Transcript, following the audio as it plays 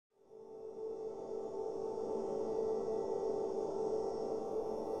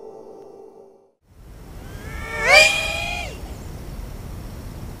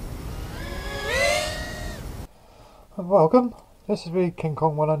Welcome, this is the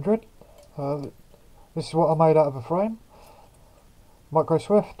Kingkong 100. This is what I made out of a frame. Micro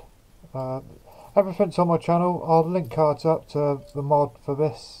Swift. Everything's on my channel. I'll link cards up to the mod for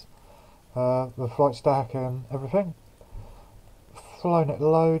this, the flight stack and everything. Flown it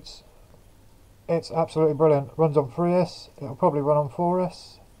loads. It's absolutely brilliant. Runs on 3S, it'll probably run on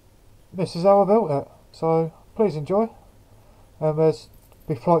 4S. This is how I built it, so please enjoy. And there's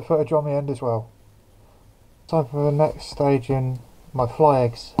the flight footage on the end as well. Time for the next stage in my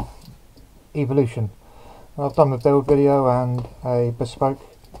FlyEgg's evolution. I've done the build video and a bespoke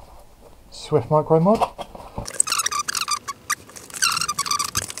Swift micro mod.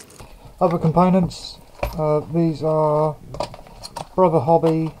 Other components, these are Brother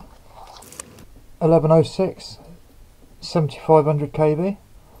Hobby 1106 7500 kV.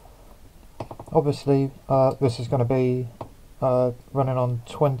 Obviously this is going to be running on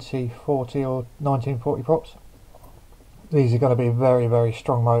 2040 or 1940 props. These are going to be very, very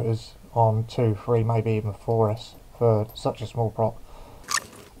strong motors on 2, 3, maybe even 4S for such a small prop.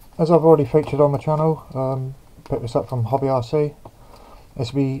 As I've already featured on the channel, picked this up from Hobby RC.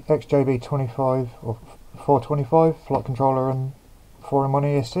 It's the XJB25 or 425 flight controller and 4-in-1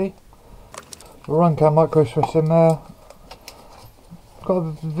 ESC. Run cam micro Swiss in there. Got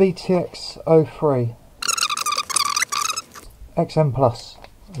a VTX 03 XM Plus,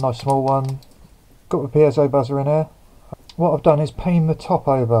 nice small one. Got the piezo buzzer in here. What I've done is paint the top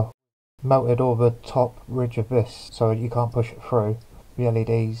over, melted all the top ridge of this so you can't push it through. The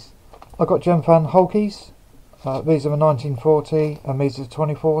LEDs. I've got Gemfan Hulkies. These are the 1940 and these are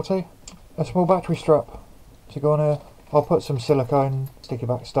 2040. A small battery strap to go on here. I'll put some silicone sticky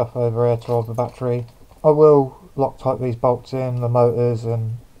back stuff over here to hold the battery. I will Loctite these bolts in, the motors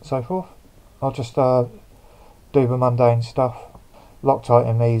and so forth. I'll just do the mundane stuff,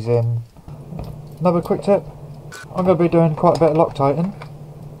 Loctiting these in. Another quick tip, I'm going to be doing quite a bit of Loctiting.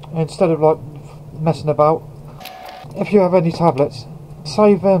 Instead of like messing about, if you have any tablets,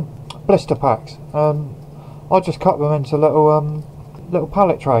 save blister packs. I'll just cut them into little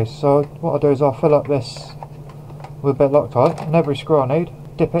pallet trays. So what I'll do is I'll fill up this with a bit of Loctite, and every screw I need,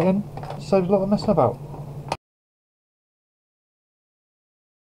 dip it in, saves a lot of messing about.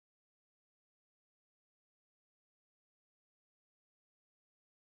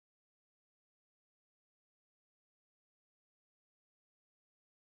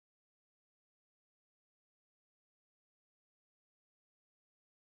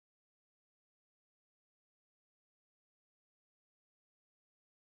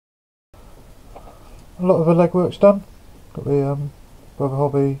 A lot of the legwork's done. Got the Brother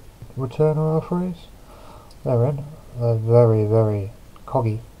Hobby returner R3s. They're in. They're very, very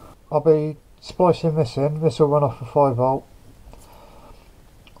coggy. I'll be splicing this in. This will run off a 5V.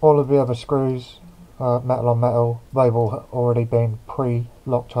 All of the other screws, metal on metal, they've all already been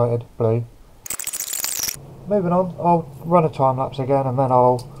pre-Loctited blue. Moving on, I'll run a time lapse again and then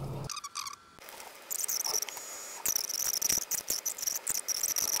I'll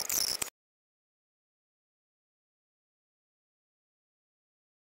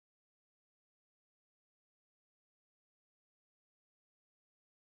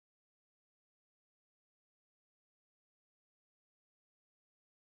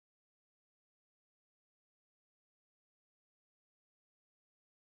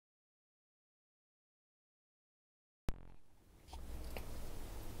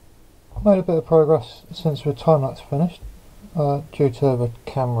made a bit of progress since the time lapse finished, due to the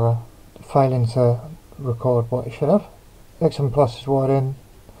camera failing to record what it should have. XM Plus is wired in,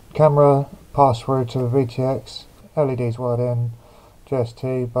 camera passed through to the VTX, LEDs wired in,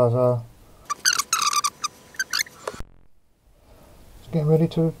 GST, buzzer. Just getting ready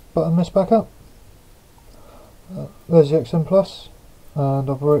to button this back up. There's the XM Plus, and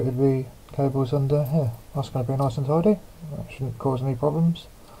I've routed the cables under here. That's going to be nice and tidy, that shouldn't cause any problems.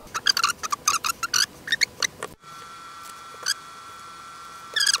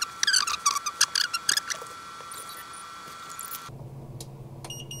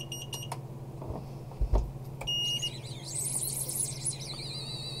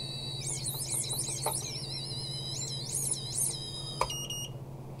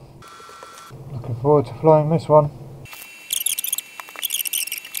 Looking forward to flying this one.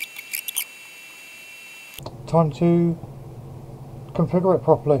 Time to configure it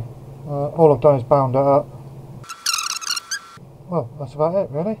properly. All I've done is bound it up. Well, that's about it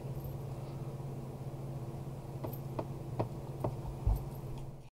really.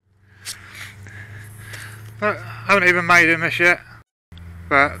 I haven't even made him this yet,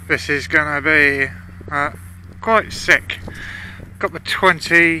 but this is going to be quite sick. Got the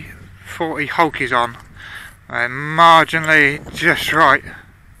 2040 Hulkies on. And marginally just right.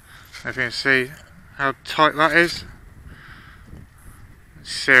 If you can see how tight that is.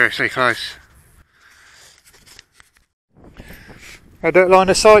 Seriously close. I'll do it line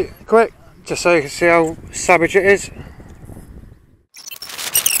of sight quick, just so you can see how savage it is.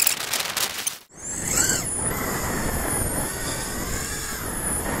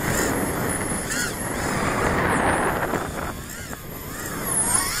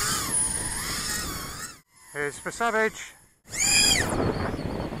 Here's for savage.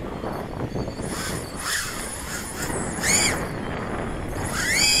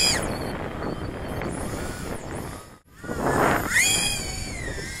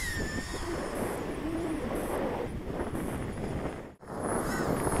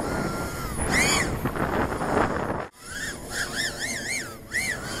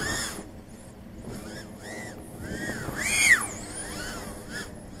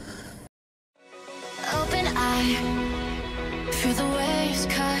 Feel the waves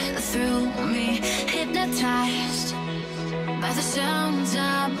cut through me, hypnotized by the sounds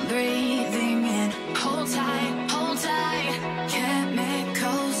I'm breathing in. Hold tight, hold tight.